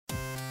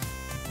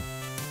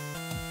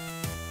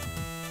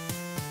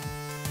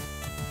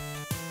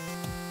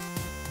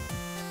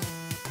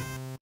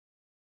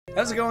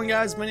How's it going,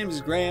 guys? My name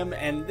is Graeme,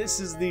 and this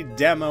is the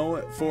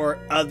demo for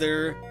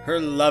Other, Her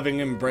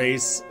Loving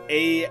Embrace,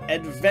 a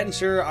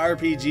adventure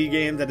RPG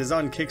game that is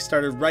on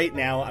Kickstarter right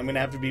now. I'm going to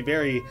have to be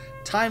very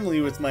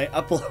timely with my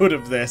upload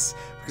of this,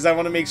 because I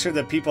want to make sure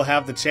that people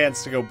have the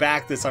chance to go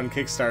back this on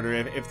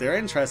Kickstarter if they're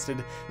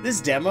interested. This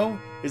demo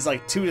is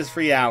like 2 to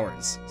 3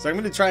 hours, so I'm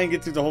going to try and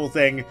get through the whole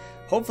thing,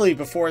 hopefully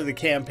before the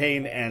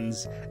campaign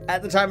ends.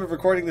 At the time of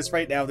recording this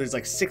right now, there's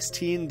like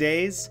 16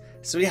 days,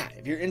 so yeah,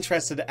 if you're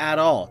interested at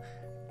all,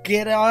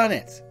 get on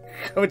it.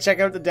 Go check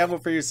out the demo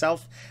for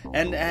yourself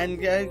and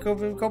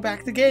go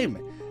back the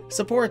game.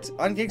 Support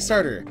on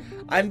Kickstarter.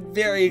 I'm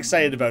very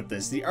excited about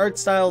this. The art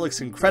style looks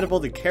incredible.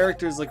 The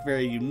characters look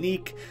very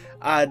unique.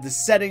 The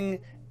setting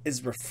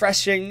is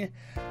refreshing.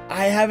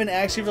 I haven't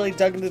actually really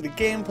dug into the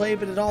gameplay,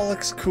 but it all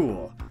looks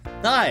cool.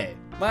 Hi,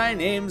 my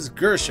name's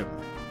Graeme.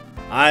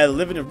 I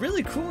live in a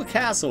really cool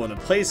castle in a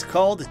place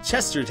called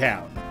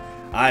Chestertown.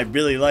 I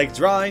really like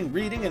drawing,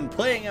 reading, and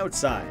playing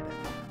outside.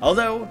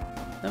 Although,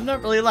 I'm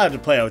not really allowed to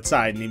play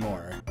outside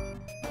anymore.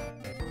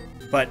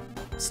 But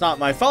it's not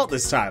my fault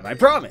this time, I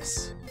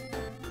promise.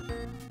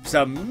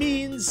 Some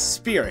mean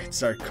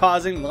spirits are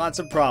causing lots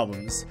of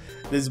problems.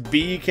 This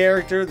bee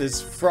character,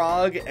 this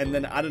frog, and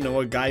then, I don't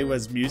know, a guy who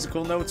has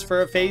musical notes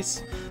for a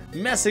face,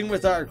 messing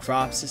with our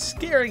crops,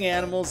 scaring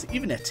animals,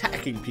 even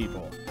attacking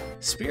people.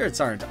 Spirits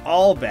aren't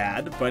all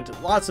bad,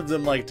 but lots of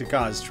them like to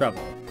cause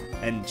trouble.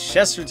 And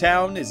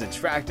Chestertown is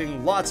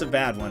attracting lots of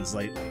bad ones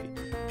lately.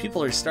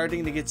 People are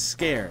starting to get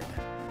scared.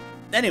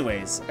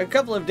 Anyways, a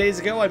couple of days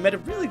ago I met a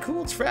really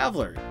cool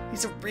traveler.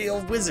 He's a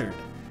real wizard.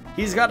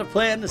 He's got a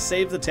plan to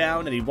save the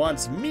town and he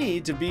wants me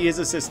to be his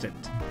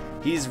assistant.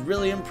 He's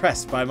really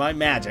impressed by my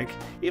magic,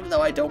 even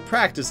though I don't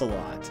practice a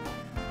lot.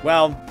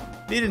 Well,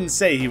 he didn't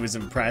say he was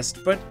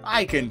impressed, but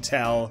I can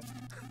tell.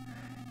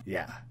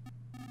 Yeah,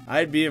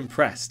 I'd be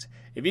impressed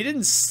if he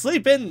didn't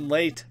sleep in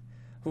late.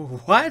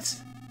 What?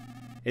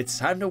 It's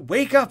time to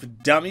wake up,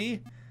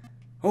 dummy.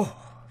 Oh,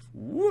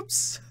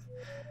 whoops.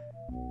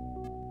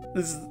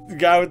 This is the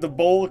guy with the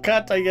bowl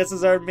cut, I guess,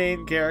 is our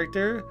main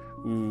character.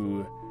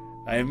 Ooh,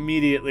 I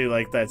immediately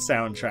like that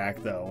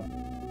soundtrack, though.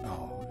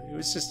 Oh, it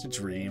was just a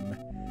dream.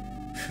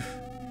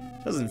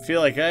 Doesn't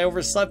feel like I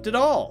overslept at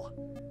all.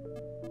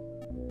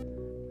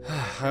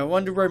 I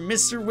wonder where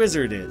Mr.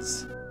 Wizard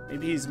is.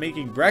 Maybe he's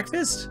making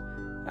breakfast?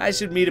 I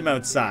should meet him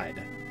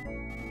outside.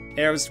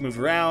 Arrows to move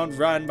around,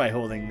 run by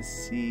holding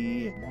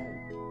C.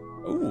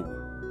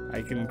 Ooh,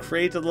 I can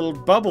create a little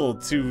bubble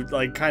to,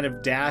 like, kind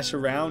of dash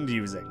around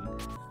using.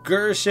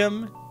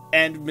 Graeme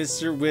and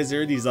Mr.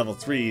 Wizard, he's level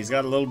 3. He's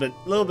got a little bit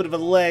of a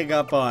leg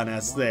up on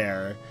us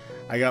there.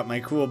 I got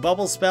my cool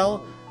bubble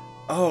spell.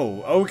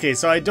 Oh, okay,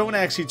 so I don't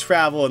actually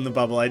travel in the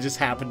bubble. I just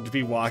happen to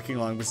be walking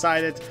along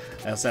beside it.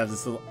 I also have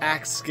this little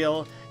axe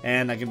skill,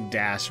 and I can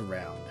dash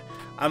around.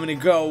 I'm gonna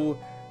go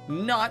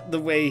not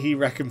the way he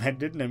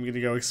recommended, and I'm gonna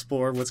go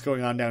explore what's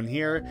going on down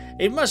here.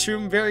 A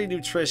mushroom, very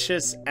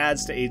nutritious,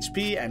 adds to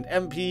HP and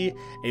MP.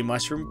 A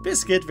mushroom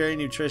biscuit, very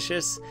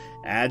nutritious,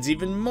 adds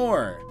even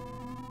more.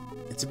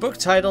 It's a book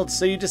titled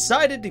So You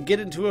Decided to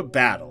Get Into a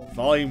Battle,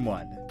 Volume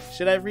 1.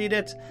 Should I read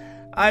it?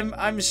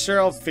 I'm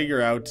sure I'll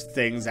figure out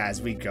things as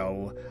we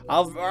go.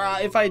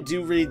 If I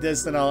do read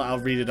this, then I'll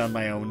read it on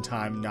my own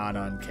time, not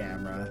on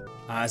camera.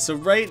 So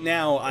right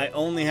now, I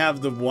only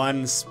have the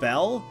one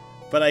spell,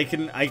 but I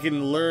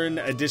can learn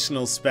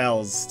additional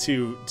spells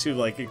to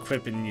like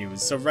equip and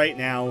use. So right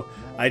now,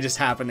 I just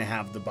happen to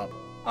have the bubble.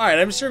 Alright,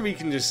 I'm sure we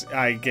can just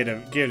get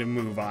a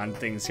move on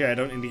things here. I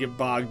don't need to get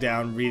bogged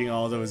down reading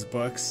all those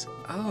books.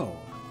 Oh.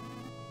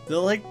 The,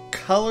 like,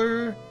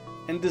 color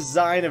and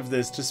design of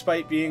this,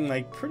 despite being,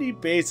 like, pretty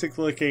basic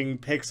looking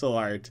pixel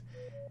art,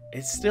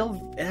 it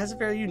has a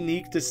very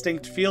unique,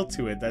 distinct feel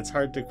to it that's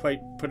hard to quite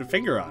put a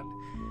finger on.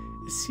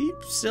 Is he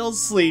still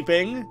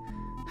sleeping?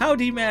 How'd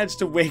he manage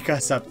to wake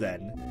us up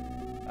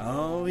then?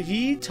 Oh,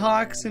 he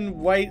talks in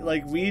white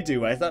like we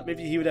do. I thought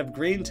maybe he would have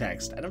green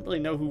text. I don't really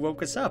know who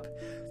woke us up.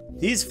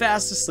 He's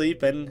fast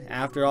asleep, and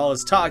after all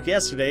his talk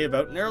yesterday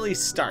about an early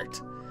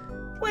start.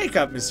 Wake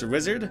up, Mr.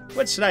 Wizard.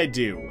 What should I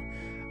do?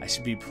 I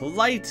should be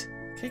polite.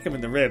 Kick him in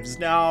the ribs.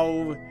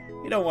 No,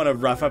 you don't want to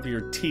rough up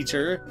your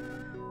teacher.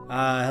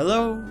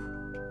 Hello?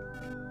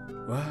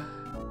 What?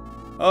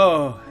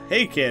 Oh,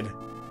 hey, kid.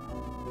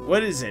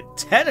 What is it,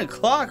 10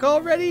 o'clock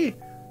already?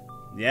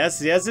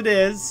 Yes, it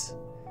is.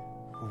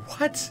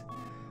 What?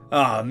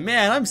 Oh,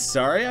 man, I'm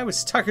sorry. I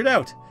was tuckered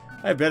out.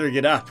 I better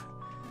get up.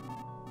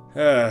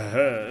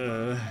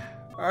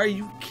 Are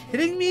you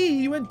kidding me?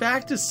 You went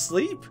back to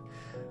sleep?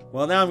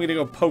 Well, now I'm gonna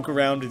go poke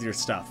around with your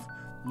stuff.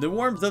 The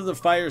warmth of the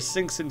fire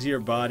sinks into your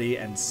body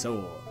and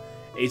soul.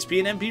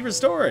 HP and MP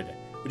restored.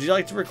 Would you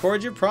like to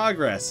record your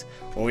progress?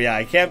 Oh yeah,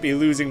 I can't be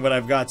losing what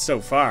I've got so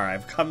far.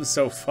 I've come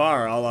so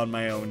far all on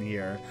my own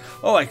here.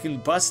 Oh, I can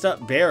bust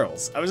up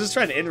barrels. I was just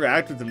trying to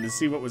interact with them to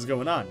see what was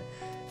going on.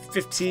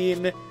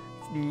 15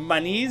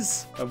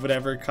 monies of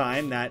whatever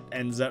kind that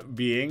ends up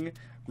being.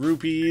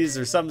 Rupees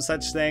or some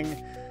such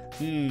thing.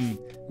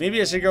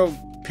 Maybe I should go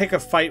pick a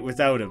fight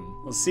without him.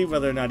 We'll see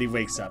whether or not he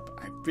wakes up.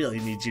 I really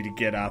need you to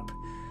get up.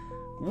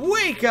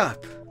 Wake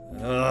up!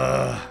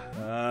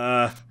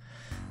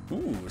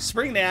 Ooh,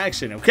 spring to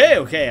action.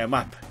 Okay, I'm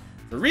up.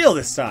 For real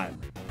this time.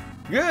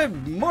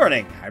 Good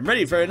morning. I'm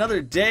ready for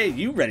another day.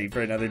 You ready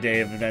for another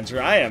day of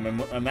adventure? I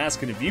am. I'm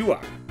asking if you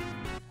are.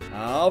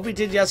 All we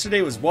did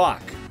yesterday was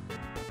walk.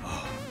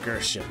 Oh,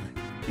 Gershom,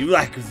 you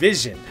lack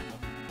vision.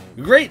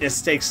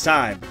 Greatness takes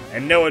time,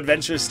 and no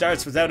adventure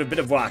starts without a bit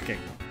of walking.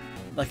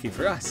 Lucky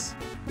for us,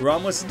 we're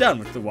almost done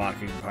with the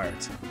walking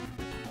part.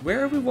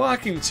 Where are we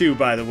walking to,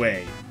 by the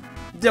way?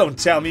 Don't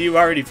tell me you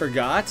already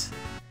forgot.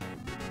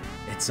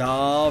 It's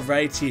all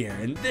right here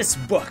in this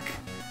book.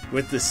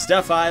 With the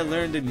stuff I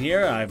learned in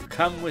here, I've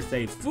come with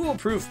a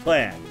foolproof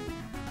plan.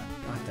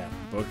 Not that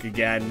book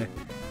again.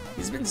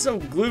 He's been so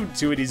glued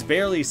to it, he's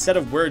barely said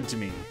a word to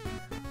me.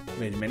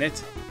 Wait a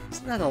minute.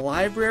 Isn't that a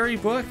library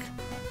book?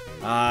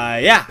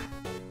 Yeah.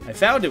 I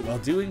found it while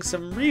doing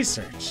some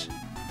research.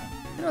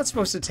 You're not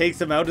supposed to take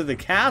them out of the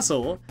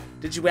castle.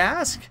 Did you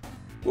ask?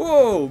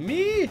 Whoa,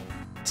 me?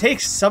 Take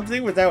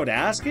something without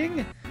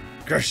asking?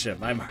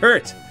 Gershom, I'm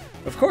hurt.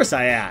 Of course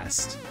I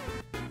asked.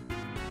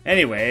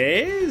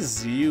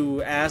 Anyways,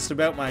 you asked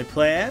about my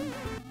plan?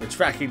 We're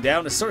tracking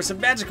down a source of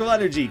magical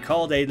energy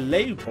called a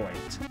ley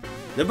point.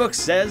 The book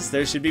says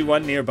there should be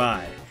one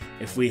nearby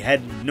if we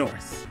head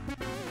north.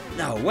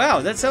 Oh, wow,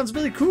 that sounds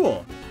really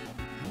cool.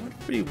 I wonder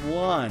what he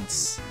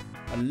wants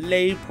a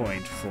ley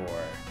point for.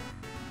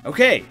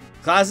 Okay,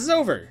 class is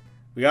over.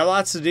 We got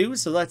lots to do,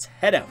 so let's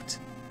head out.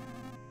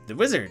 The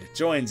wizard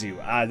joins you.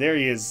 There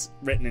he is,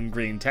 written in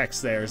green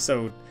text there,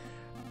 so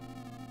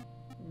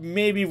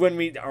maybe when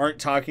we aren't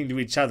talking to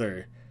each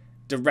other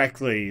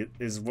directly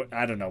is what,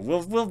 I don't know.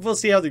 We'll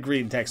see how the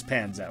green text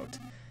pans out.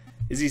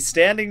 Is he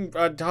standing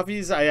on top of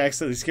these? I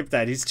accidentally skipped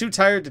that. He's too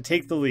tired to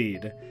take the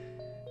lead.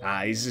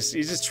 He's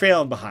just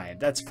trailing behind.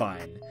 That's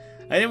fine.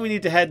 I think we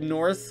need to head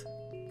north.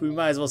 We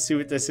might as well see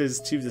what this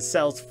is to the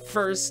south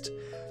first.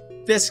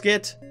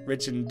 Biscuit,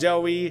 rich and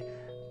doughy.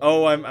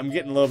 Oh, I'm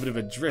getting a little bit of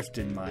a drift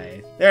in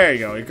my... There you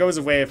go. It goes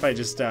away if I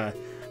just... I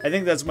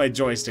think that's my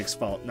joystick's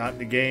fault, not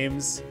the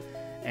game's.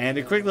 And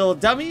a quick little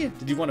dummy.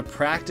 Did you want to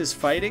practice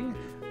fighting?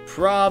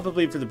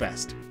 Probably for the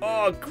best.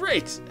 Oh,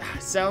 great.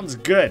 Sounds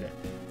good.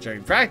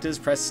 During practice,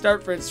 press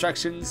start for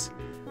instructions,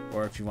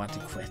 or if you want to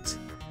quit.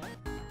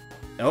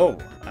 Oh,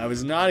 I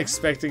was not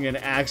expecting an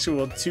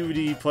actual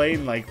 2D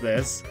plane like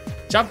this.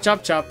 Chop,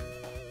 chop, chop.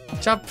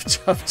 Chop,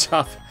 chop,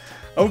 chop.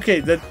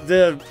 Okay,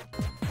 the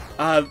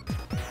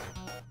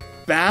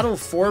battle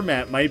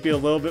format might be a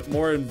little bit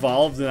more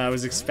involved than I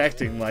was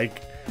expecting.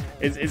 Like,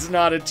 it's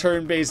not a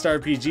turn-based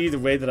RPG the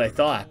way that I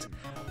thought.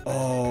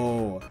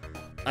 Oh,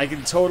 I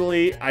can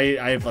totally...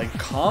 I have, like,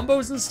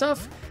 combos and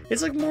stuff.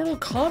 It's like Mortal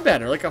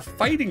Kombat or like a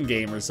fighting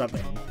game or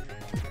something.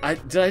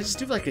 Did I just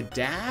do like a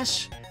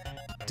dash?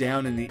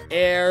 Down in the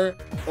air.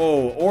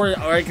 Oh, or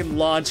I can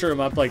launch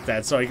him up like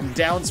that. So I can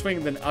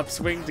downswing then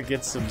upswing to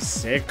get some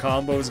sick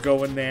combos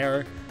going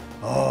there.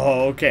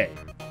 Oh, okay.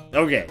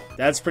 Okay,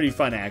 that's pretty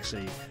fun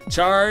actually.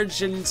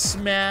 Charge and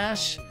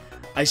smash.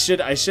 I should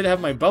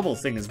have my bubble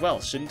thing as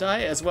well, shouldn't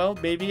I? As well,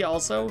 maybe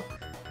also.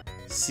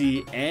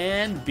 C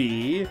and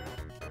B.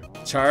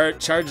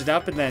 Charge it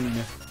up and then...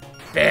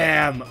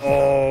 Bam!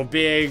 Oh,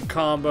 big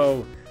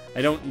combo.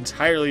 I don't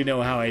entirely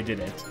know how I did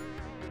it.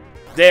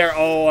 There.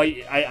 Oh,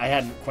 I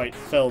hadn't quite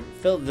filled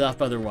it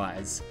up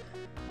otherwise.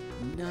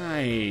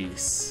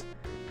 Nice.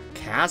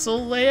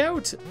 Castle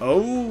layout?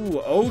 Oh,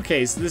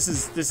 okay. So this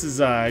is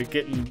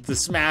getting the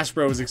Smash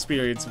Bros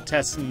experience of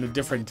testing the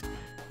different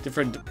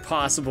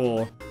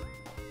possible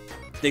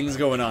things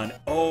going on.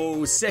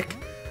 Oh, sick.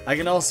 I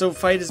can also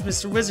fight as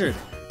Mr. Wizard.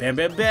 Bam,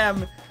 bam,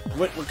 bam.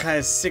 What kind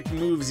of sick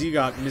moves you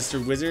got,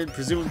 Mr. Wizard?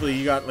 Presumably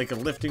you got like a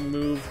lifting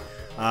move,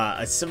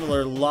 a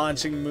similar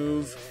launching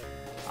move,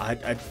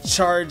 a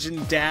charge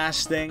and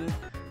dash thing.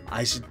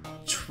 I should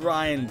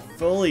try and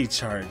fully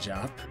charge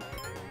up.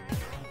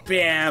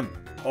 Bam!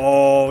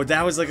 Oh,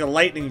 that was like a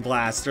lightning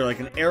blast or like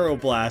an arrow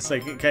blast.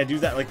 Like, can I do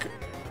that? Like,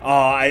 oh,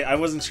 I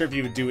wasn't sure if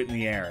you would do it in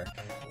the air.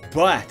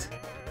 But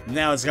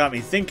now it's got me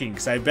thinking,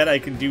 because I bet I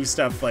can do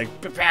stuff like,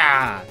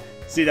 bah!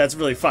 See, that's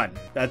really fun.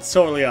 That's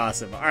totally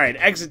awesome. All right,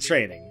 exit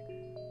trading.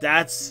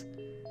 That's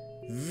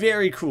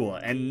very cool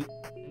and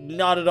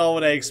not at all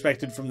what I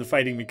expected from the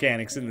fighting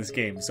mechanics in this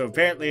game. So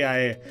apparently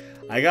I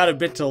got a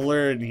bit to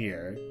learn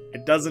here.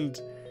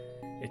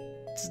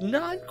 It's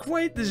not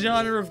quite the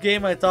genre of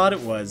game I thought it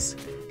was.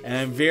 And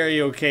I'm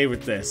very okay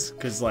with this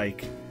because,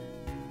 like,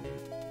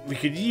 we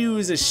could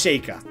use a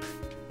shake-up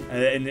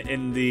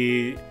in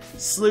the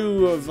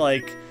slew of,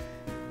 like,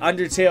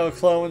 Undertale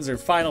clones or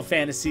Final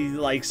Fantasy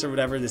likes or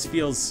whatever. This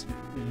feels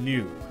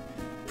new.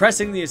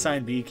 Pressing the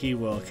assigned B key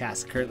will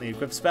cast a currently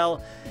equipped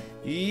spell.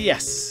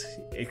 Yes.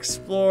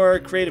 Explore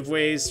creative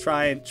ways.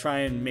 Try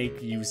and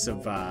make use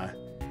of my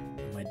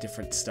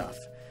different stuff.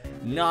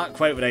 Not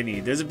quite what I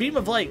need. There's a beam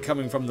of light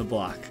coming from the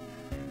block.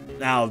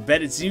 Now, I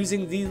bet it's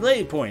using the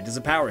ley point as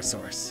a power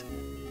source.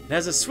 It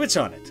has a switch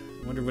on it.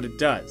 I wonder what it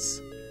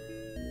does.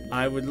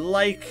 I would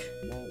like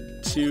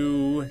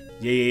to...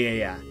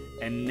 Yeah.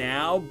 And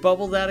now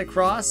bubble that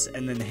across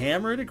and then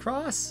hammer it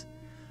across?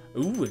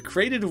 Ooh, it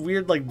created a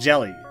weird, like,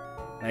 jelly.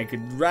 And I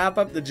could wrap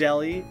up the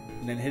jelly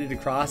and then hit it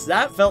across.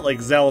 That felt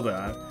like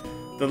Zelda.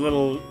 The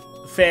little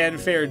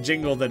fanfare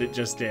jingle that it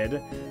just did.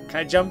 Can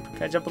I jump?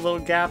 Can I jump a little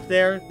gap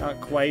there? Not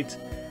quite.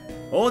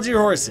 Hold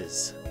your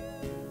horses.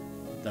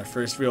 Our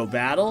first real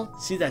battle.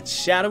 See that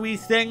shadowy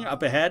thing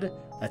up ahead?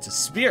 That's a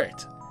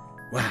spirit.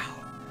 Wow.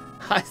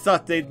 I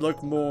thought they'd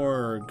look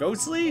more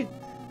ghostly.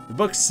 The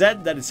book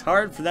said that it's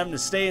hard for them to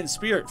stay in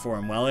spirit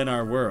form while in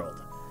our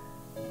world.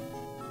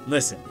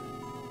 Listen,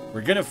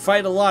 we're gonna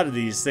fight a lot of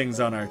these things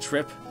on our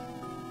trip.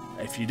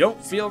 If you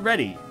don't feel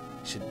ready, you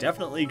should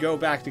definitely go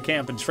back to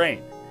camp and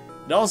train.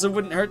 It also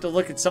wouldn't hurt to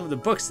look at some of the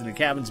books in the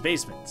cabin's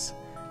basements.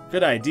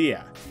 Good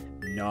idea.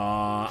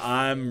 Nah,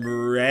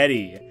 I'm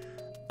ready.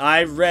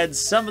 I've read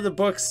some of the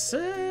books.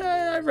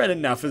 I've read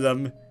enough of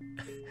them.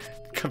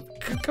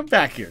 Come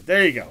back here.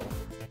 There you go.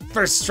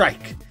 First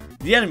strike.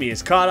 The enemy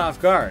is caught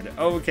off guard.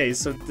 Okay,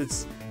 so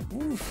this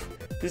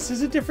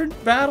is a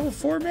different battle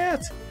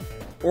format?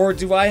 Or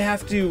do I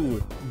have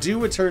to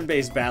do a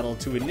turn-based battle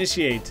to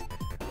initiate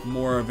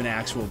more of an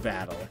actual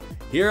battle?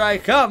 Here I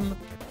come.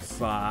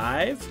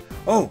 5.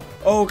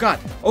 Oh god.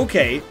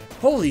 Okay.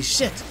 Holy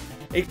shit.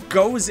 It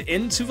goes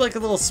into like a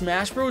little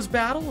Smash Bros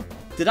battle?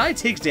 Did I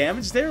take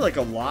damage there? Like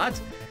a lot?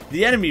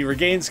 The enemy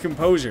regains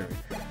composure.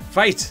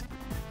 Fight.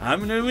 I'm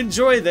gonna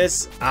enjoy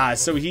this.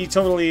 So he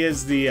totally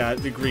is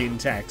the green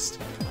text.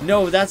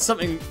 No, that's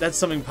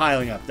something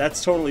piling up.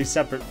 That's totally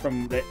separate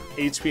from the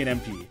HP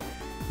and MP.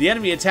 The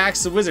enemy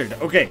attacks the wizard.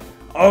 Okay.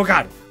 Oh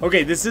god.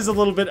 Okay, this is a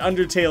little bit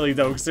Undertale-y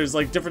though, because there's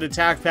like different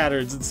attack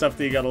patterns and stuff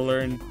that you gotta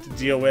learn to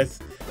deal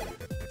with.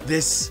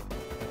 This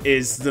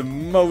is the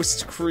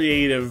most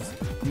creative,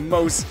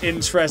 most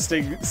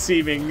interesting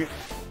seeming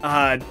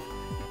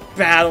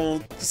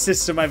battle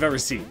system I've ever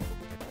seen.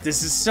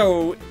 This is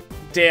so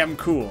damn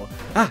cool.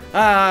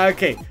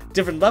 Okay.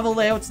 Different level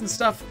layouts and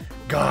stuff.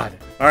 God.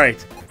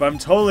 Alright. But I'm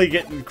totally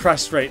getting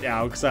crushed right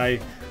now because I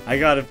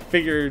gotta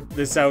figure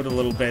this out a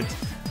little bit.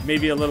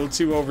 Maybe a little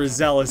too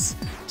overzealous.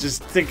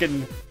 Just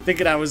thinking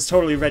I was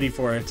totally ready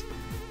for it.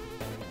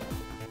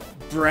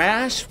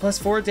 Brash,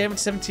 +4, damage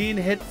 17,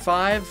 hit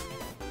 5.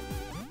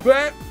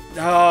 But,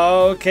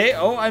 okay.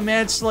 Oh, I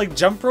managed to like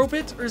jump rope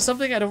it or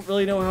something. I don't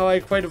really know how I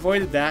quite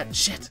avoided that.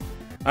 Shit.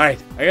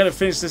 Alright, I gotta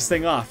finish this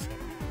thing off.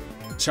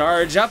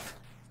 Charge up.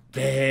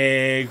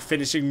 Big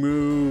finishing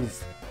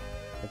move.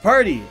 The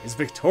party is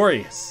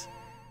victorious.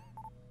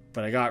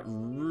 But I got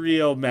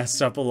real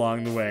messed up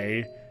along the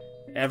way.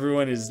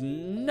 Everyone is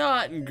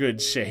not in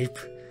good shape.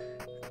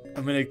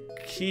 I'm gonna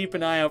keep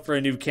an eye out for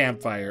a new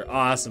campfire.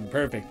 Awesome,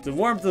 perfect. The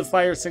warmth of the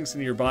fire sinks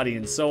into your body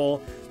and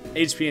soul.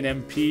 HP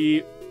and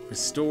MP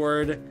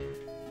restored.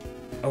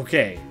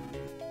 Okay.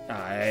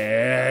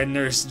 I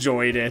Nurse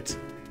Joyed it.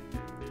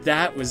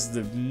 That was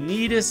the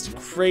neatest,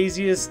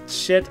 craziest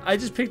shit. I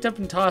just picked up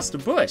and tossed a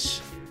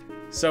bush.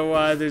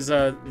 So there's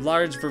a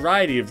large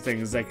variety of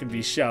things that can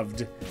be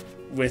shoved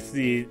with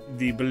the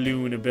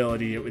balloon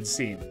ability, it would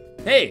seem.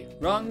 Hey,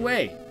 wrong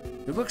way.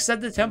 The book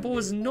said the temple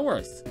was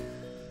north.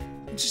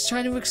 I'm just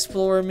trying to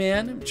explore,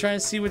 man. I'm trying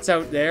to see what's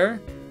out there.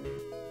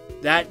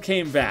 That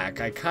came back.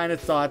 I kind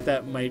of thought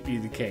that might be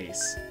the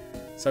case.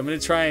 So I'm going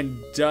to try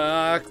and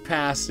duck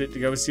past it to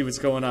go see what's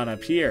going on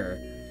up here.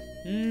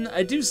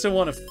 I do still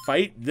want to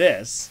fight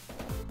this.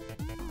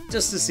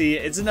 Just to see.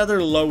 It's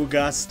another low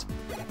gust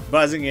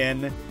buzzing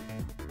in.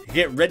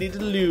 Get ready to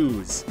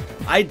lose.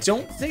 I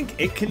don't think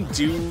it can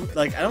do...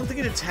 Like, I don't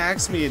think it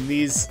attacks me in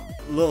these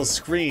little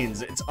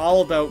screens. It's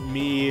all about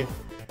me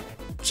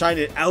trying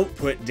to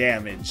output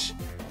damage.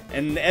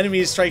 And the enemy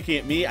is striking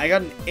at me. I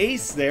got an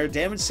ace there.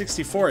 Damage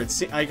 64.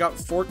 I got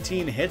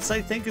 14 hits,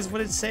 I think, is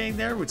what it's saying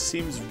there, which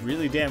seems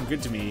really damn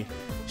good to me.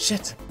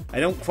 Shit. I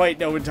don't quite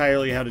know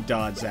entirely how to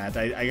dodge that.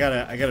 I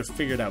gotta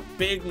figure it out.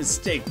 Big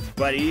mistake,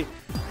 buddy.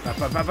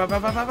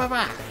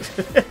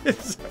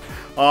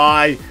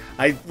 Oh,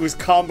 I was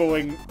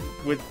comboing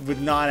with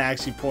not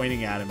actually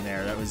pointing at him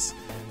there. That was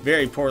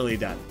very poorly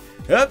done.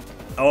 Up.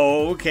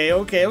 Oh,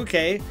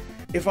 okay.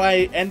 If I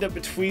end up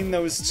between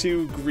those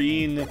two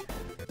green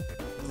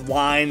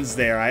lines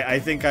there, I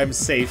think I'm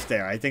safe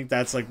there. I think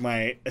that's like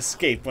my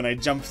escape. When I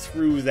jump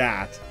through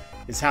that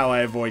is how I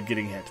avoid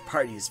getting hit.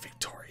 Party is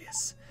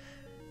victorious.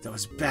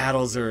 Those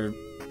battles are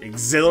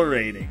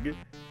exhilarating.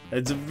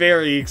 It's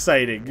very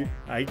exciting.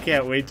 I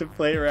can't wait to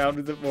play around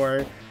with it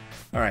more.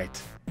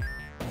 Alright.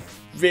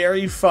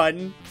 Very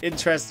fun,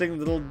 interesting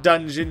little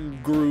dungeon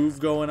groove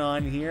going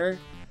on here.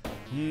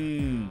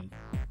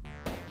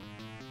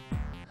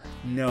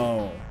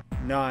 No,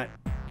 not.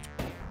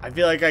 I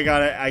feel like I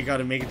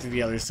gotta make it to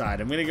the other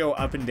side. I'm gonna go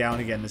up and down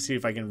again to see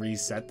if I can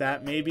reset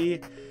that maybe,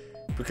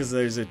 because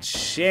there's a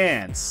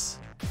chance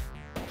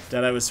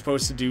that I was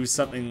supposed to do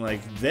something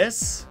like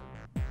this.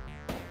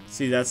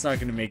 See, that's not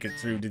gonna make it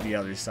through to the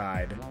other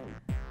side.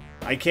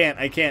 I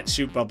can't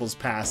shoot bubbles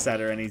past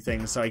that or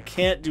anything, so I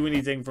can't do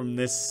anything from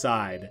this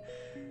side.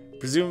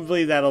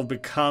 Presumably that'll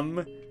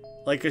become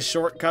like a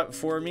shortcut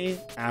for me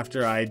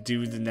after I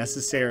do the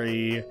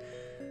necessary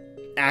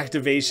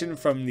activation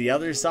from the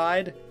other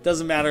side.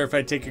 Doesn't matter if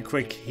I take a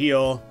quick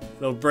heal,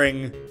 they'll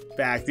bring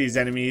back these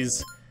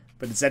enemies.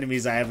 but it's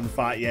enemies I haven't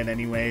fought yet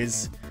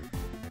anyways.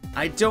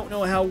 I don't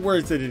know how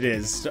worth it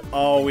is to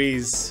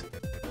always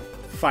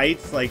fight,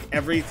 like,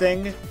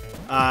 everything.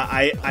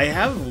 I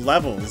have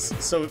levels,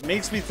 so it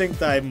makes me think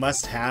that I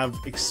must have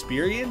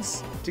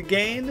experience to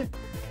gain.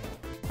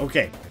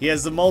 Okay, he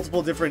has the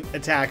multiple different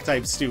attack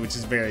types too, which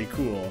is very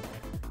cool.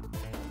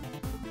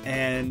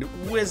 And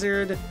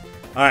wizard.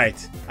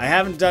 Alright, I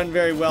haven't done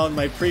very well in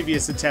my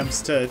previous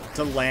attempts to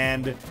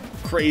land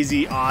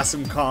crazy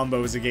awesome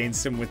combos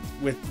against him with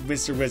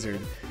Mr. Wizard.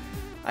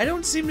 I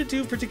don't seem to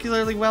do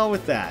particularly well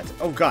with that.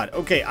 Oh god,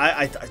 okay,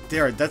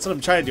 there, that's what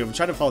I'm trying to do. I'm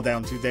trying to fall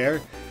down through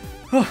there.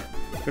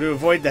 Gonna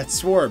avoid that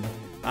swarm.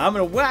 I'm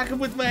gonna whack him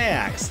with my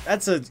axe.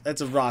 That's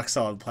a rock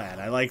solid plan.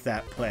 I like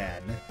that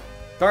plan.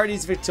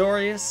 Party's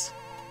victorious.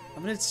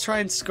 I'm gonna try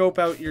and scope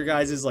out your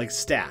guys' like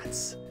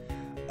stats.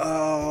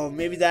 Oh,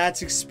 maybe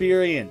that's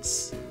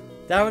experience.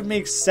 That would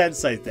make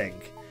sense, I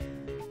think.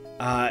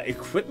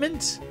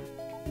 Equipment?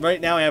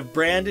 Right now I have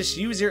Brandish,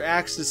 use your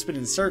axe to spin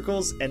in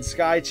circles, and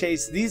Sky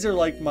Chase. These are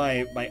like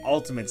my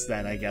ultimates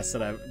then, I guess,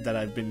 that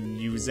I've been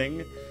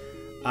using.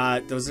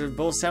 Those are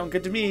both sound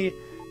good to me.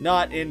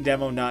 Not in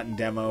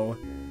demo.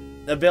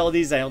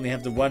 Abilities, I only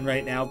have the one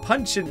right now.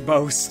 Punch and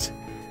Boast.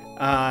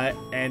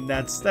 And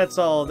that's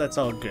all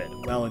good.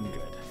 Well and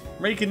good.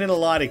 Raking in a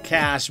lot of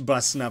cash,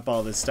 busting up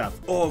all this stuff.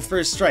 Oh,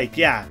 first strike,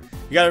 yeah.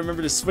 You gotta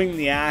remember to swing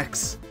the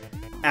axe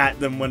at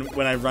them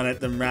when I run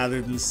at them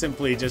rather than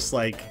simply just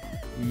like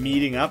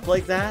meeting up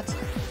like that.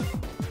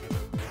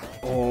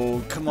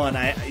 Oh, come on.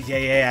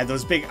 Yeah.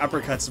 Those big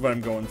uppercuts is what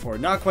I'm going for.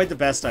 Not quite the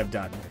best I've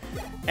done.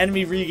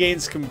 Enemy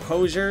regains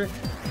composure,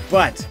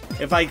 but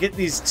if I get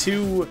these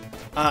two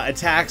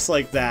attacks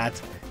like that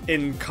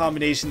in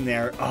combination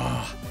there,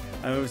 oh,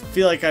 I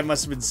feel like I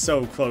must have been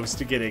so close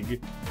to getting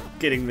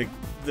the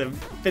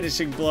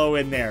finishing blow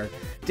in there.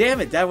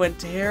 Damn it, that went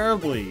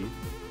terribly.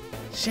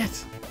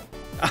 Shit.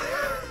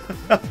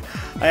 I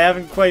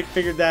haven't quite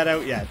figured that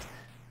out yet.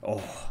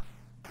 Oh,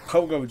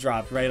 Pogo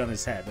dropped right on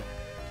his head.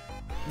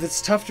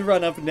 It's tough to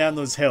run up and down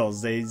those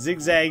hills. They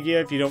zigzag you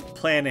if you don't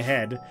plan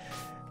ahead.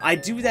 I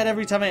do that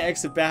every time I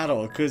exit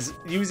battle, because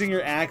using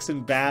your axe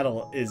in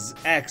battle is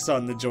X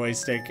on the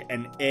joystick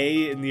and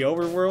A in the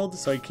overworld,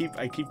 so I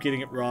keep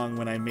getting it wrong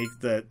when I make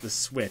the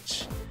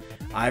switch.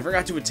 I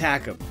forgot to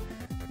attack him.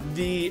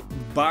 The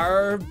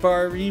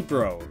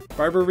Barbarebro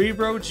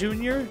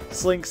Jr.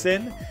 slinks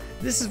in.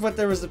 This is what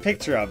there was a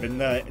picture of in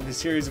the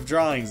series of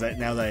drawings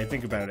now that I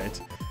think about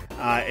it.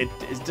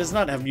 It does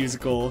not have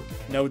musical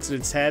notes in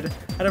its head.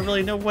 I don't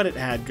really know what it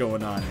had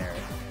going on there.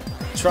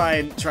 Try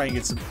and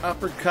get some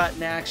uppercut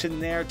in action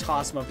there.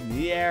 Toss him up in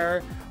the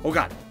air. Oh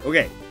god.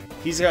 Okay.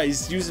 He's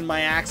using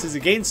my axes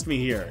against me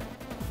here.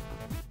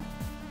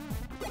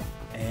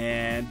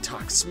 And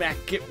talk smack,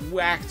 get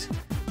whacked.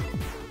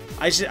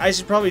 I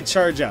should probably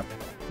charge up.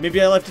 Maybe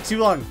I left it too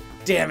long.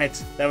 Damn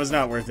it. That was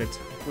not worth it.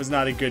 Was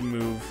not a good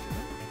move.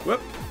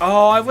 Whoop.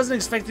 Oh, I wasn't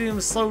expecting him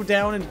to slow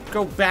down and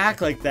go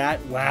back like that.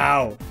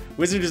 Wow.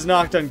 Wizard is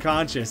knocked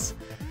unconscious.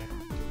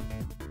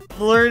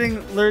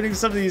 Learning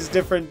some of these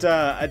different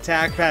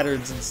attack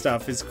patterns and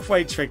stuff is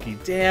quite tricky.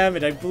 Damn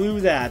it, I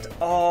blew that.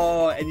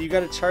 Oh, and you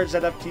gotta charge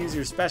that up to use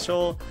your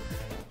special.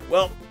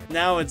 Well,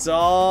 now it's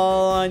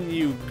all on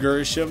you,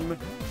 Gershom.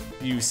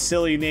 You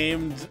silly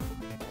named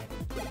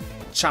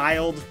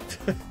child.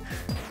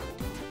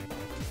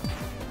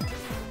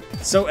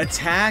 So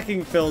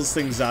attacking fills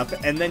things up,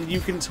 and then you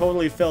can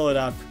totally fill it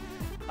up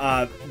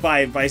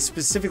by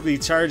specifically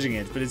charging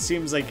it, but it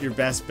seems like your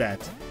best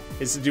bet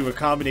is to do a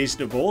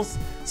combination of both.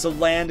 So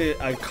land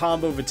a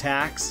combo of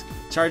attacks,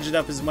 charge it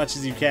up as much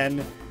as you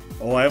can.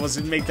 Oh, I almost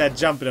didn't make that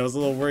jump, and I was a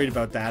little worried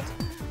about that.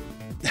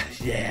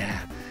 Yeah.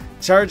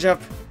 Charge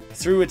up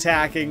through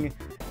attacking,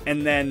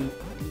 and then,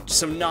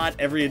 so not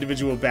every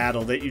individual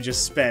battle that you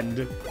just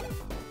spend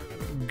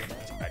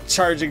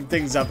charging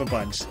things up a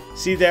bunch.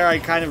 See there, I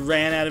kind of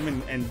ran at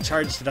him and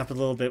charged it up a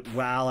little bit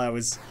while I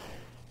was...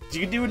 You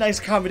can do a nice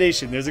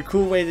combination. There's a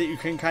cool way that you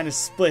can kind of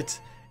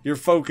split your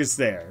focus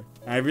there.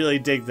 I really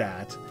dig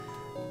that.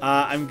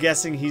 I'm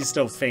guessing he's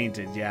still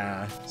fainted,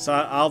 yeah. So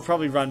I'll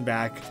probably run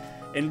back.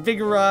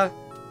 Invigora,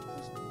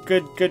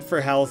 good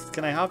for health.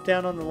 Can I hop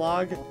down on the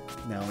log?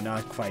 No,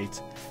 not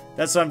quite.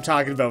 That's what I'm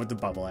talking about with the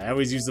bubble. I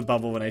always use the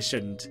bubble when I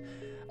shouldn't.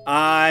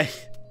 I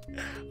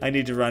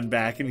need to run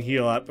back and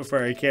heal up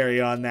before I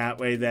carry on that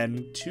way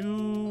then.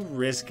 Too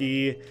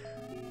risky.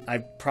 I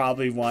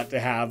probably want to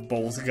have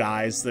both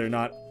guys. They're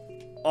not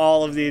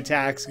all of the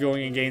attacks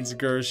going against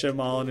Gershom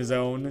all on his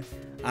own.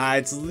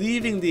 It's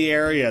leaving the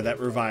area that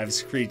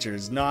revives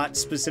creatures, not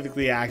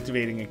specifically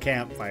activating a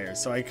campfire.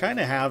 So I kind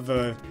of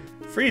have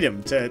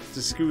freedom to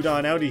scoot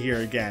on out of here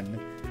again.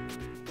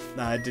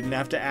 I didn't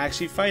have to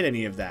actually fight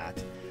any of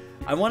that.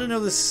 I want to know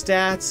the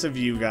stats of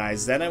you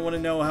guys, then I want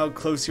to know how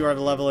close you are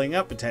to leveling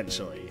up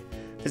potentially.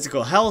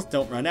 Physical health,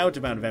 don't run out,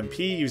 amount of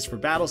MP used for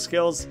battle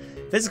skills.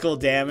 Physical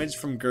damage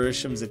from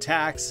Gershom's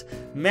attacks.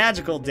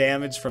 Magical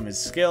damage from his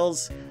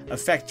skills.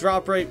 Effect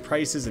drop rate,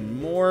 prices, and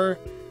more.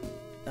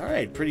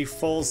 Alright, pretty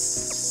full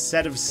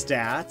set of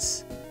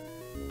stats.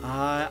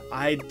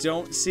 I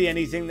don't see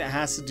anything that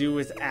has to do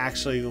with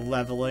actually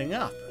leveling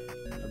up.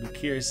 I'll be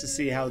curious to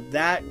see how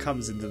that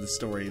comes into the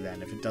story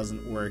then, if it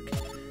doesn't work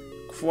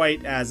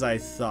quite as I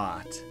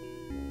thought.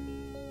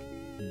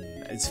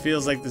 It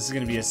feels like this is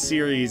going to be a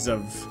series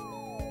of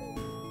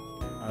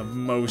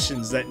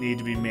motions that need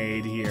to be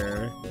made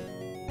here.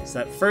 So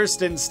that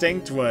first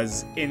instinct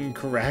was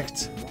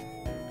incorrect.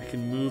 I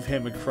can move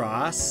him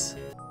across.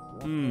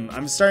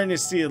 I'm starting to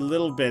see a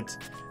little bit.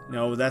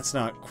 No, that's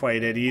not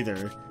quite it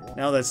either.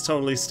 Now that's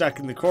totally stuck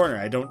in the corner.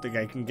 I don't think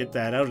I can get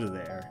that out of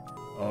there.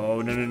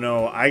 Oh,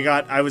 no.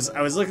 I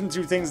was looking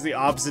through things the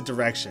opposite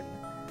direction.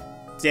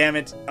 Damn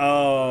it.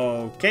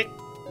 Okay.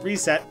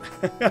 Reset.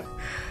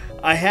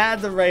 I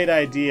had the right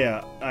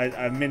idea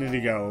a minute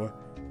ago.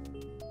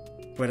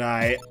 But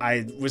I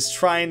was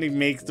trying to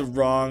make the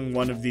wrong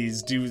one of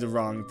these do the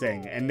wrong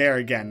thing. And there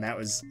again, that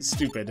was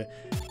stupid.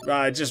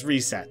 Just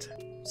reset.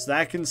 So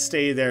that can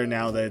stay there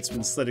now that it's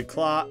been slid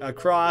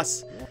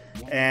across.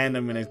 And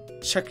I'm going to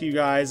chuck you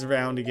guys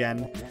around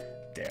again.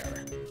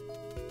 There.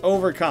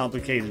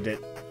 Overcomplicated it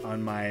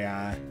on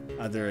my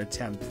other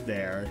attempt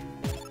there.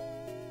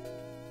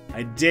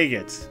 I dig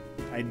it.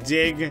 I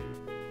dig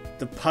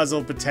the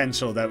puzzle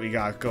potential that we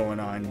got going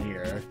on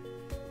here.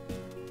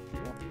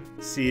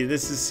 See,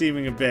 this is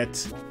seeming a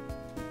bit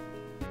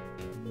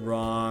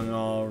wrong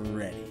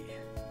already.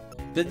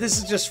 But this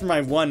is just for my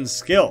one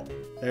skill.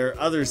 There are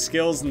other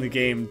skills in the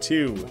game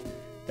too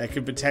that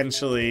could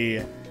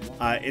potentially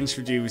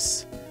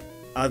introduce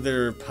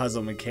other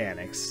puzzle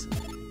mechanics.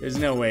 There's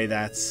no way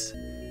that's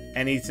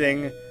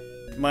anything.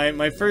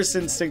 My first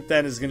instinct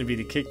then is going to be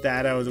to kick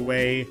that out of the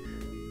way.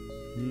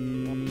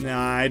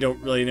 Nah, I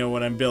don't really know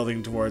what I'm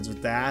building towards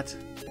with that.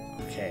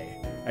 Okay.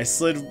 I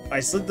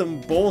slid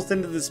them both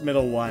into this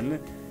middle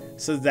one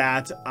so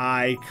that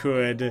I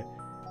could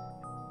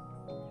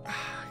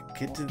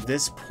get to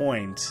this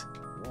point.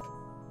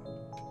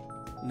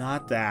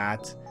 Not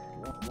that.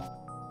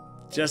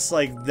 Just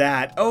like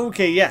that. Oh,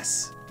 okay,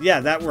 yes. Yeah,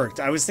 that worked.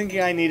 I was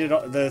thinking I needed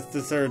the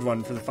third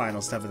one for the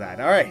final step of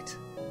that. Alright.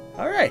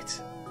 Alright.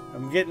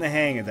 I'm getting the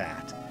hang of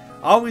that.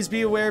 Always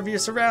be aware of your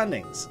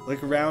surroundings.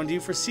 Look around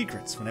you for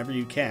secrets whenever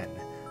you can.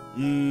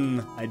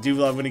 I do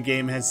love when a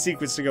game has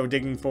secrets to go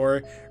digging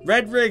for.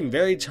 Red ring,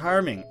 very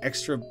charming.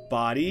 Extra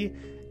body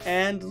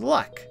and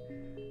luck.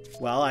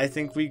 Well, I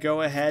think we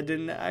go ahead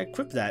and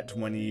equip that to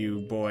one of you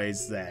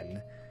boys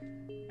then.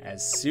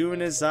 As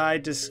soon as I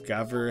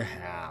discover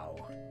how.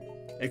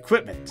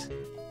 Equipment.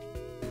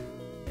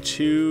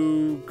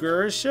 To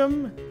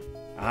Gershom?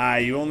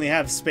 You only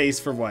have space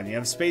for one. You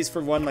have space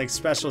for one like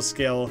special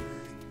skill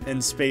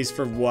and space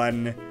for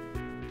one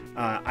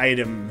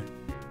item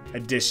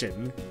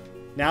addition.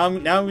 Now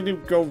I'm going to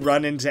go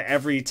run into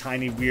every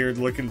tiny weird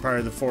looking part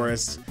of the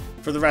forest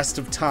for the rest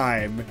of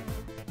time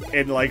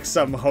in like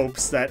some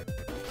hopes that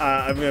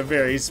I'm going to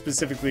very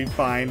specifically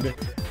find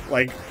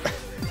like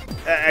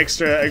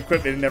extra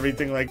equipment and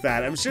everything like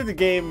that. I'm sure the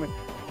game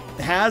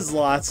has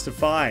lots to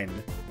find,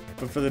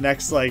 but for the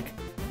next like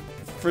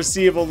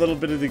foreseeable little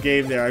bit of the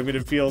game there, I'm going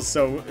to feel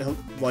so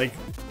like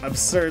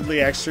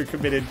absurdly extra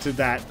committed to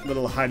that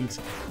little hunt,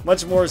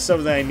 much more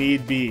so than I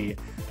need be.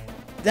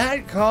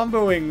 That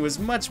comboing was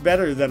much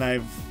better than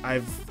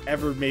I've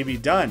ever maybe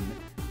done.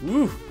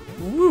 Woo,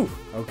 woo.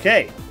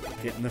 Okay,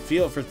 getting the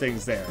feel for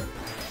things there.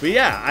 But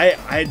yeah,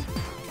 I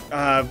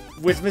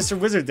with Mr.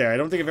 Wizard there, I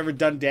don't think I've ever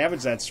done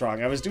damage that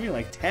strong. I was doing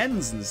like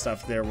 10s and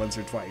stuff there once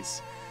or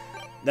twice.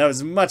 That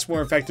was much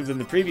more effective than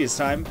the previous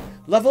time.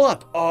 Level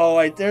up.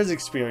 Oh, there's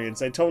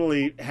experience. I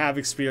totally have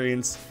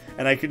experience,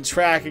 and I can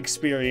track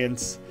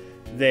experience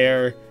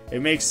there.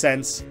 It makes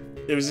sense.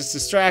 It was just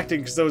distracting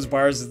because those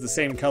bars are the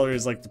same color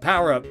as like the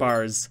power-up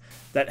bars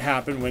that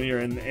happen when you're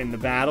in the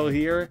battle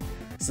here.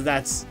 So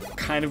that's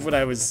kind of what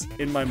I was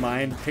in my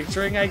mind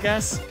picturing, I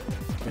guess,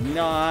 but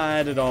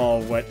not at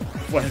all what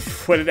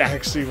it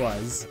actually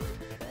was.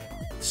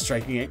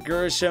 Striking at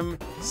Gershom.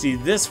 See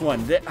this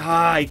one.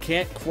 I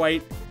can't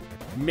quite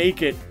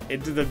make it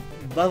into the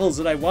levels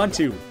that I want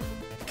to.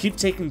 Keep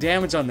taking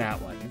damage on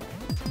that one.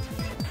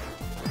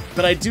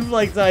 But I do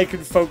like that I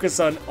can focus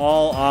on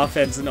all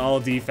offense and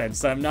all defense.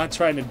 So I'm not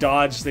trying to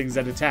dodge things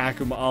that attack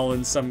them all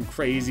in some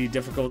crazy,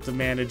 difficult to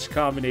manage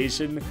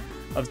combination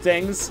of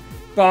things.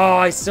 Oh,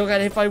 I still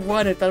got hit by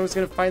one. I thought I was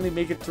going to finally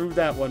make it through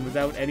that one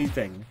without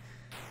anything.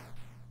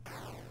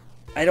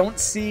 I don't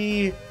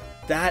see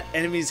that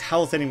enemy's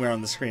health anywhere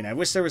on the screen. I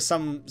wish there was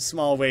some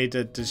small way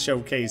to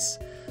showcase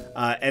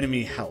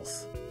enemy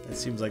health. It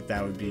seems like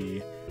that would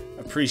be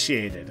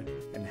appreciated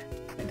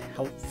and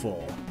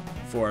helpful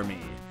for me.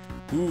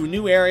 Ooh,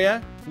 new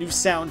area, new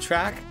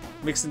soundtrack,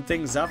 mixing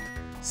things up.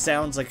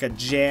 Sounds like a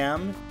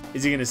jam.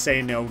 Is he gonna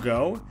say no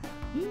go?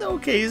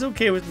 Okay, he's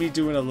okay with me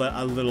doing a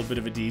little bit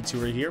of a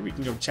detour here. We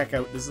can go check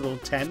out this little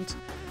tent.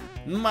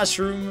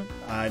 Mushroom,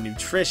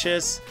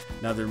 nutritious,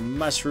 another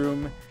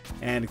mushroom,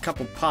 and a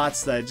couple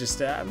pots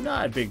that I'm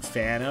not a big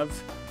fan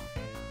of.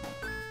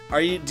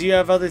 Do you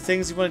have other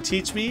things you want to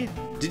teach me?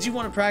 Did you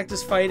want to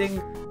practice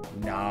fighting?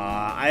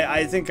 Nah,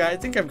 I think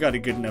I've got a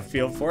good enough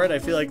feel for it. I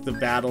feel like the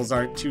battles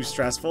aren't too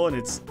stressful, and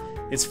it's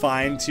It's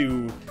fine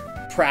to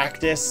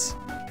practice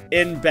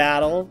in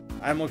battle.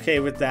 I'm okay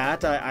with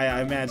that.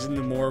 I imagine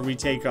the more we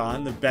take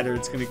on, the better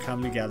it's going to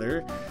come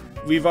together.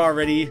 We've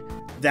already...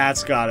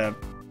 That's gotta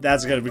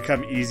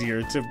become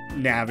easier to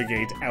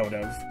navigate out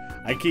of.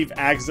 I keep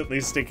accidentally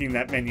sticking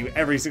that menu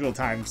every single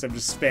time because I'm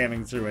just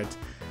spamming through it.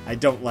 I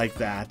don't like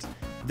that.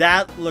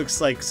 That looks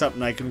like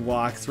something I can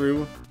walk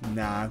through.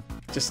 Nah,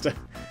 just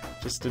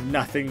a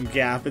nothing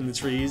gap in the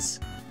trees.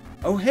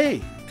 Oh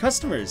hey,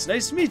 customers,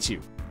 nice to meet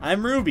you.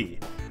 I'm Ruby.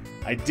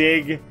 I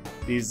dig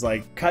these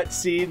like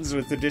cutscenes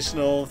with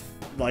additional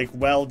like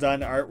well done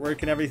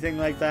artwork and everything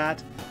like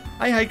that.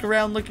 I hike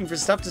around looking for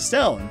stuff to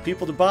sell and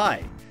people to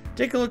buy.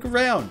 Take a look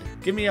around.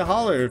 Give me a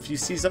holler if you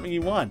see something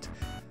you want.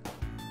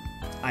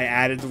 I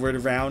added the word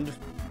around.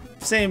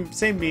 Same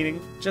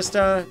meaning. Just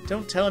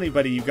don't tell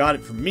anybody you got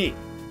it from me.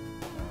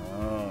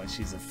 Oh,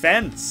 she's a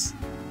fence.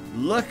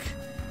 Look,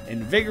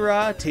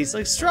 Invigora tastes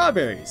like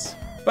strawberries.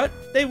 But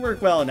they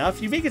work well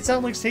enough. You make it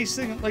sound like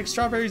tasting like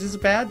strawberries is a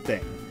bad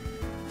thing.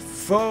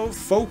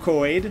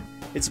 Focoid.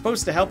 It's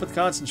supposed to help with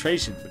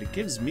concentration, but it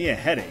gives me a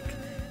headache.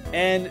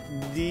 And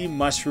the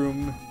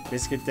mushroom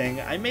biscuit thing.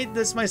 I made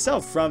this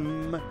myself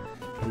from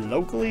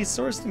locally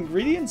sourced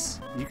ingredients.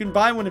 You can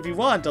buy one if you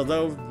want,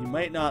 although you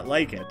might not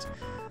like it.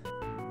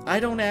 I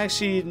don't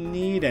actually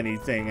need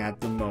anything at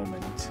the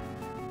moment.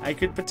 I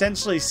could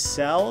potentially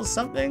sell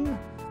something.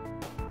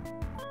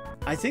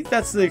 I think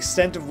that's the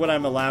extent of what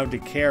I'm allowed to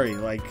carry.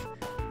 Like,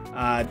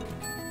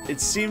 it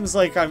seems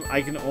like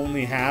I can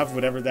only have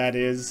whatever that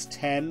is,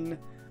 10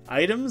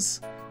 items.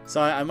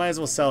 So I might as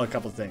well sell a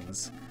couple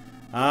things.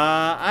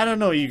 I don't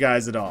know you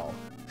guys at all.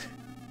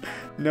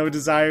 No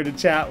desire to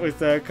chat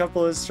with a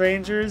couple of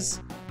strangers.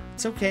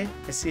 It's okay.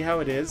 I see how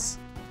it is.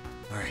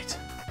 All right,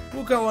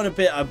 we'll go on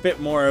a bit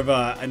more of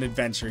an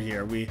adventure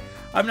here.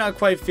 I'm not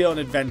quite feeling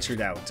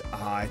adventured out.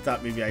 I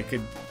thought maybe I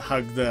could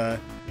hug the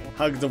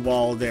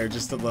wall there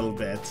just a little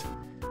bit.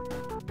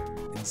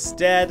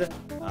 Instead,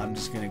 I'm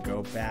just gonna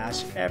go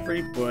bash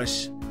every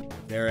bush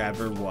there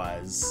ever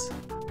was.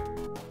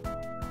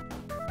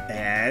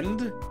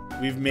 And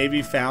we've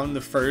maybe found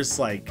the first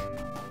like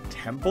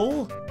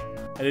temple.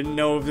 I didn't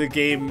know if the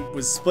game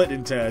was split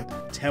into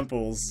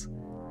temples.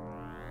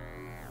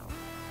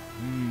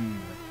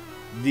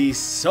 The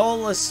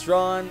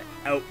Solastron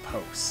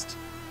Outpost.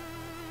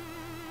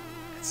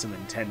 That's some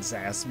intense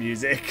ass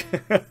music.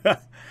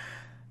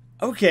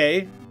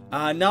 Okay,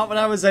 not what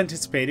I was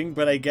anticipating,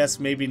 but I guess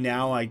maybe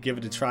now I give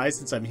it a try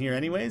since I'm here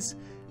anyways.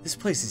 This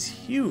place is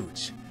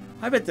huge.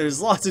 I bet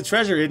there's lots of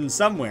treasure hidden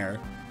somewhere.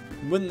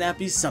 Wouldn't that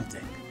be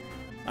something?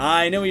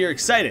 I know you're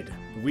excited,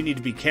 but we need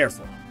to be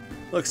careful.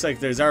 Looks like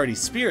there's already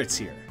spirits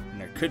here,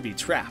 and there could be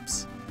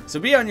traps. So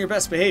be on your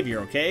best behavior,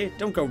 okay?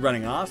 Don't go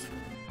running off.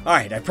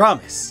 Alright, I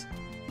promise.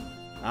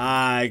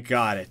 I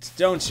got it.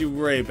 Don't you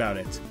worry about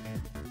it.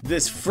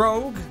 This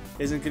frog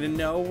isn't gonna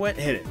know what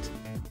hit it.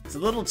 It's a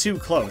little too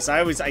close.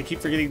 I keep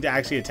forgetting to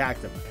actually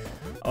attack them.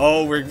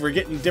 Oh, we're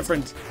getting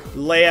different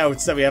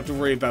layouts that we have to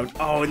worry about.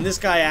 Oh, and this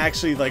guy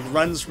actually like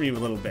runs from you a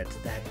little bit.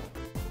 That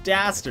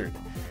dastard.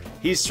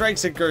 He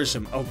strikes at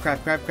Gershom. Oh,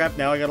 crap.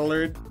 Now I gotta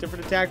learn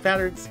different attack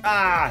patterns.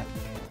 Ah!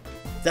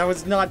 That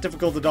was not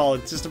difficult at all.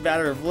 It's just a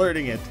matter of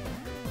learning it.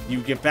 You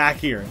get back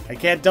here. I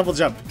can't double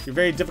jump. You're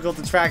very difficult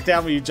to track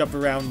down when you jump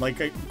around like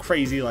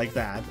crazy like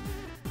that.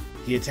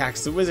 He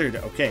attacks the wizard.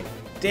 Okay.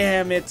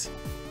 Damn it.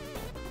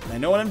 I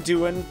know what I'm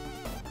doing.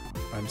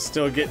 I'm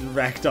still getting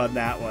wrecked on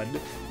that one.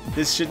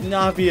 This should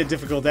not be a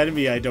difficult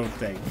enemy, I don't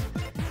think.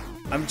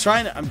 I'm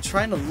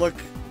trying to look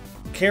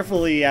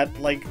carefully at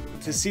like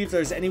to see if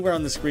there's anywhere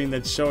on the screen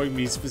that's showing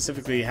me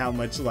specifically how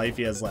much life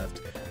he has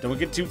left. Don't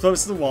get too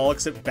close to the wall,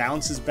 because it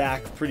bounces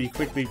back pretty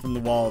quickly from the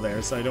wall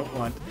there, so I don't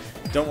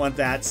want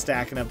that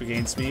stacking up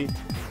against me.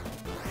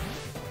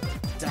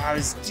 That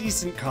was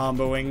decent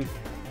comboing.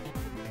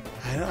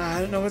 I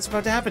don't know what's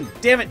about to happen.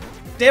 Damn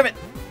it!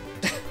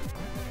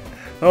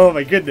 Oh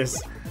my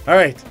goodness.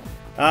 Alright.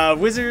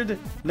 Wizard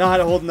not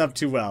holding up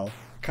too well.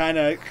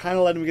 Kinda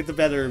let him get the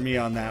better of me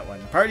on that one.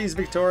 Party's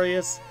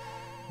victorious.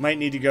 Might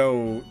need to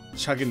go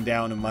chugging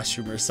down a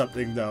mushroom or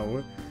something,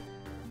 though.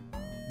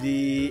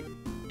 The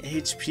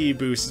HP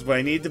boost is what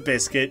I need. The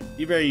biscuit.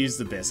 You better use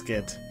the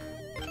biscuit.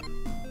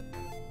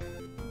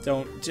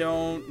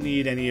 Don't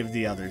need any of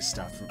the other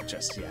stuff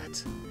just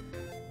yet.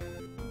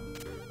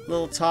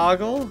 Little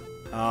toggle.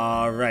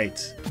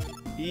 Alright.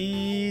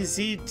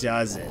 Easy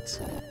does it.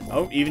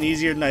 Oh, even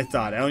easier than I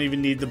thought. I don't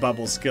even need the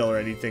bubble skill or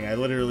anything. I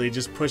literally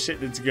just push it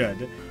and it's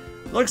good.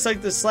 Looks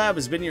like this slab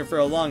has been here for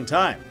a long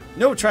time.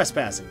 No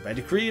trespassing by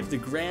decree of the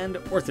Grand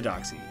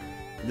Orthodoxy.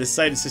 This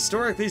site is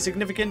historically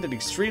significant and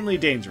extremely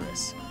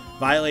dangerous.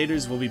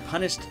 Violators will be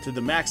punished to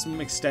the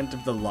maximum extent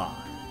of the law.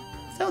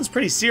 Sounds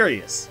pretty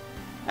serious.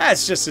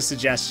 That's just a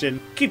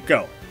suggestion. Keep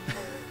going.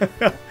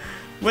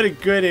 What a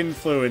good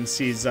influence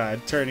he's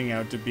turning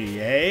out to be,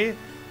 eh?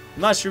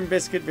 Mushroom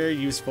biscuit, very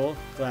useful.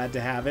 Glad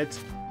to have it.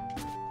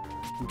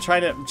 I'm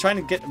trying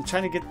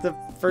to get the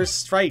first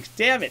strike.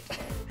 Damn it!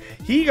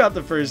 He got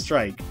the first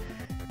strike.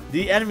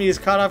 The enemy is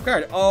caught off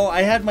guard. Oh,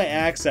 I had my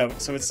axe out,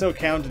 so it still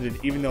counted it,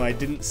 even though I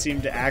didn't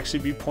seem to actually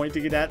be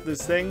pointing it at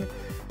this thing.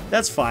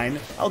 That's fine.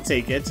 I'll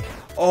take it.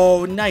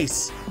 Oh,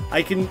 nice.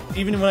 I can,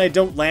 even when I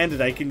don't land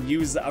it, I can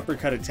use the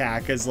uppercut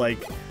attack as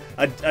like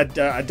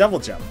a double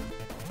jump.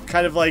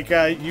 Kind of like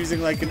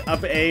using like an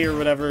up A or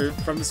whatever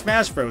from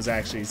Smash Bros.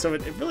 Actually. So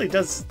it really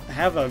does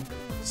have a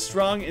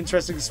strong,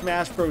 interesting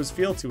Smash Bros.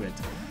 Feel to it.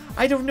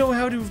 I don't know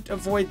how to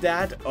avoid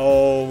that.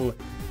 Oh,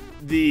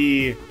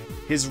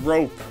 his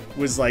rope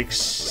was like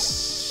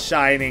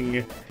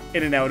shining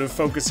in and out of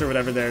focus or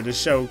whatever there to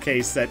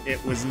showcase that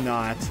it was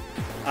not,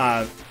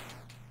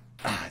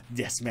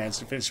 yes, managed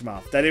to finish him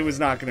off. That it was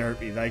not going to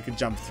hurt me, that I could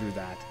jump through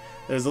that.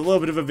 There's a little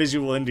bit of a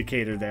visual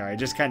indicator there. I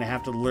just kind of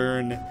have to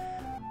learn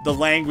the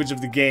language of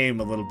the game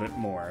a little bit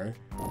more.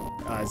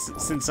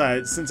 Since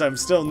I'm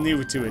still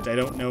new to it, I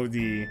don't know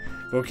the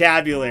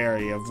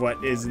vocabulary of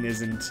what is and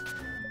isn't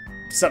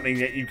something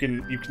that you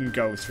can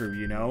go through,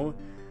 you know?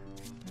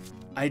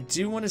 I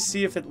do want to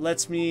see if it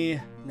lets me...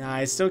 Nah,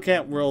 I still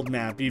can't world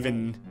map,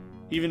 even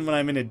when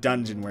I'm in a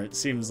dungeon where it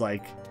seems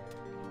like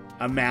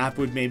a map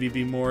would maybe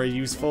be more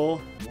useful.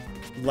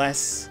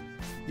 Less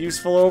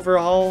useful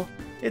overall.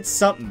 It's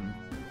something.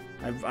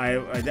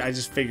 I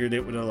just figured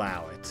it would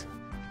allow it.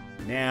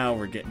 Now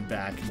we're getting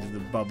back into the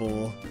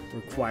bubble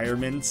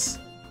requirements.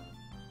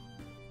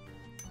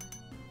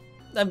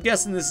 I'm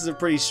guessing this is a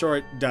pretty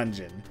short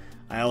dungeon.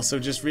 I also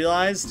just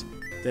realized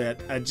that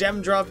a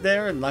gem dropped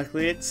there, and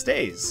luckily it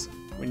stays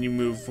when you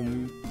move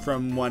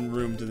from one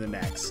room to the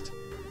next.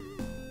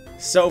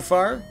 So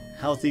far,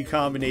 healthy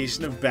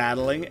combination of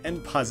battling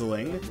and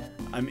puzzling.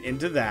 I'm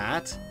into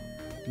that.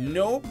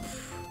 Nope.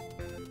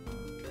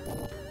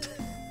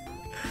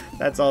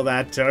 That's all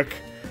that took.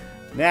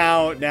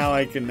 Now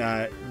I can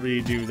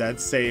redo that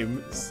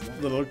same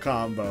little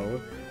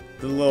combo.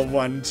 The little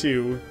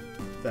 1-2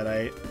 that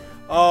I...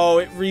 Oh,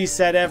 it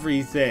reset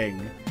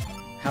everything.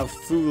 How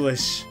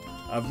foolish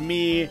of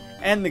me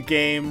and the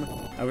game.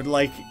 I would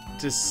like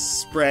to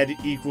spread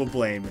equal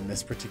blame in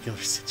this particular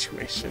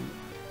situation.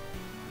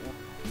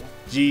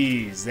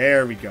 Jeez,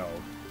 there we go.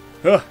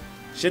 Huh,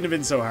 shouldn't have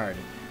been so hard.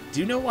 Do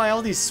you know why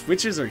all these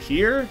switches are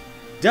here?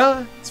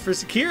 Duh, it's for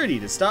security,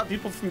 to stop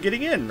people from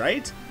getting in,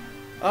 right?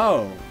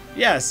 Oh,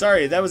 yeah,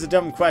 sorry, that was a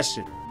dumb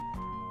question.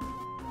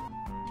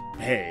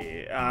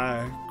 Hey,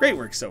 great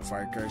work so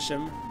far,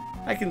 Gershom.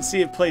 I can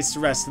see a place to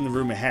rest in the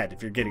room ahead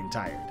if you're getting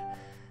tired.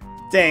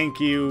 Thank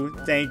you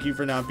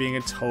for not being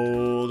a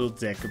total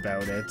dick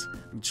about it.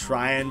 I'm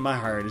trying my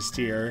hardest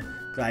here.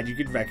 Glad you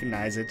could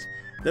recognize it.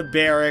 The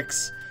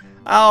barracks.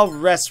 I'll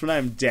rest when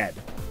I'm dead.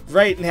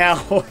 Right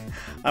now,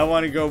 I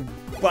want to go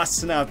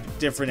busting up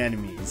different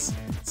enemies.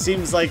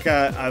 Seems like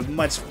a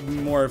much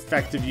more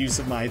effective use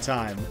of my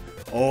time.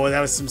 Oh, that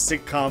was some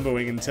sick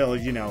comboing until,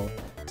 you know,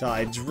 until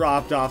I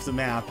dropped off the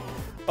map.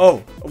 Oh,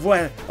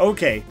 what?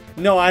 Okay.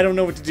 No, I don't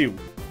know what to do.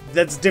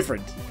 That's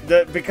different.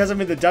 Because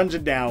I'm in the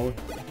dungeon now,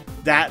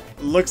 that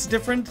looks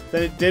different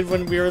than it did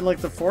when we were in, like,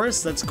 the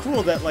forest. That's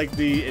cool that, like,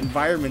 the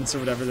environments or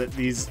whatever that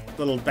these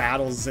little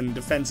battles and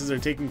defenses are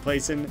taking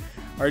place in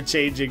are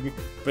changing.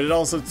 But it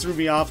also threw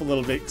me off a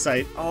little bit because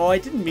I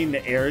didn't mean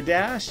to air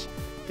dash.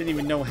 Didn't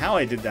even know how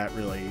I did that,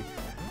 really.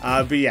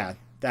 But yeah,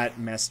 that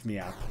messed me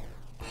up.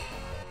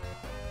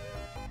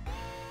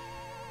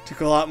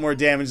 Took a lot more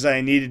damage than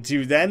I needed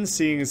to then,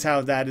 seeing as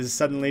how that is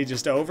suddenly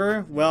just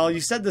over. Well,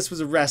 you said this was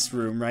a rest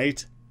room,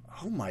 right?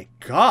 Oh my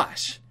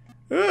gosh.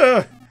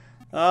 Ugh.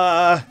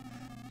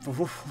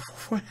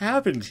 What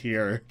happened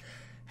here?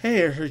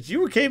 Hey, are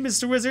you okay,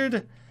 Mr.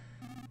 Wizard?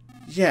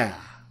 Yeah,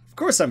 of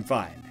course I'm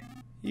fine.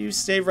 You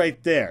stay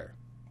right there.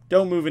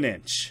 Don't move an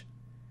inch.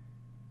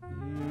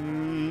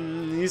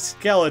 These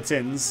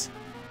skeletons,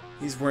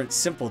 these weren't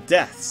simple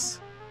deaths.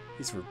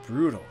 These were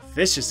brutal,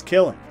 vicious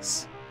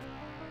killings.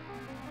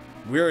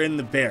 We're in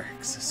the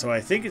barracks, so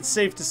I think it's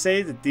safe to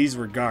say that these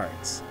were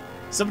guards.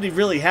 Somebody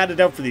really had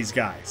it out for these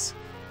guys.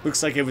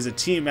 Looks like it was a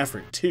team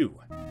effort, too.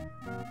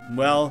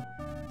 Well,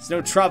 it's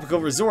no tropical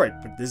resort,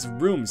 but this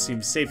room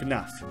seems safe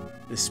enough.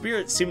 The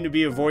spirits seem to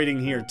be avoiding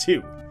here,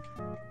 too.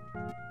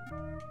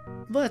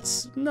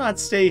 Let's not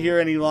stay here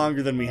any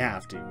longer than we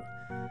have to.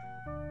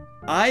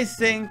 I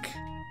think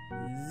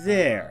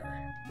there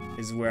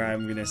is where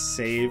I'm gonna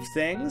save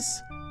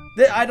things.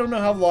 I don't know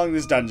how long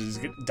this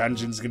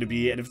dungeon's gonna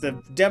be, and if the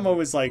demo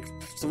is like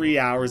 3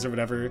 hours or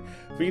whatever,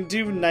 we can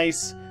do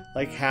nice,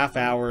 like,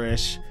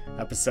 half-hour-ish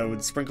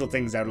episodes, sprinkle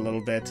things out a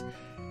little bit.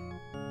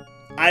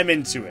 I'm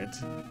into it.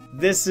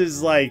 This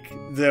is like,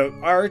 the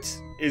art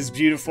is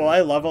beautiful.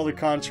 I love all the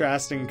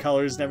contrasting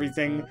colors and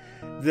everything.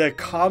 The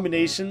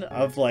combination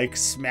of, like,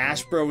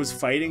 Smash Bros.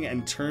 Fighting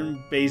and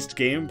turn-based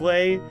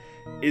gameplay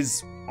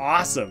is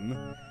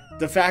awesome.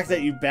 The fact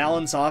that you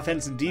balance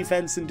offense and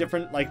defense in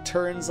different, like,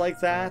 turns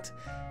like that.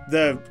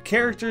 The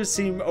characters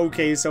seem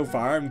okay so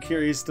far. I'm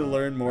curious to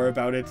learn more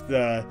about it.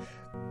 The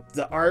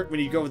art when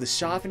you go to the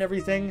shop and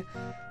everything.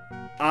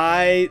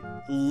 I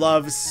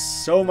love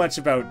so much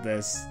about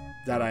this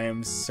that I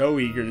am so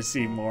eager to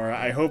see more.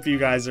 I hope you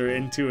guys are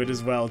into it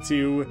as well,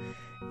 too.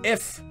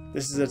 If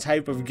this is a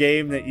type of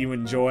game that you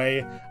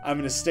enjoy, I'm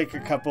going to stick a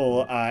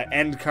couple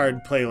end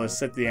card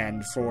playlists at the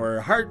end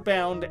for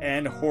Heartbound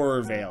and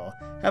Horror Veil.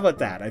 How about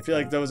that? I feel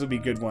like those would be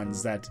good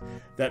ones that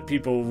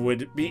people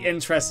would be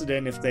interested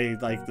in if they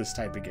like this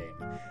type of game.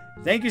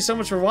 Thank you so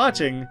much for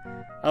watching.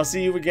 I'll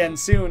see you again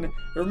soon.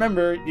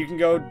 Remember, you can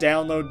go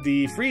download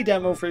the free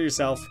demo for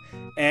yourself,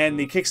 and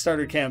the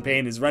Kickstarter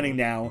campaign is running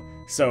now,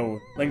 so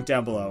link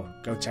down below.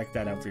 Go check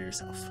that out for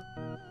yourself.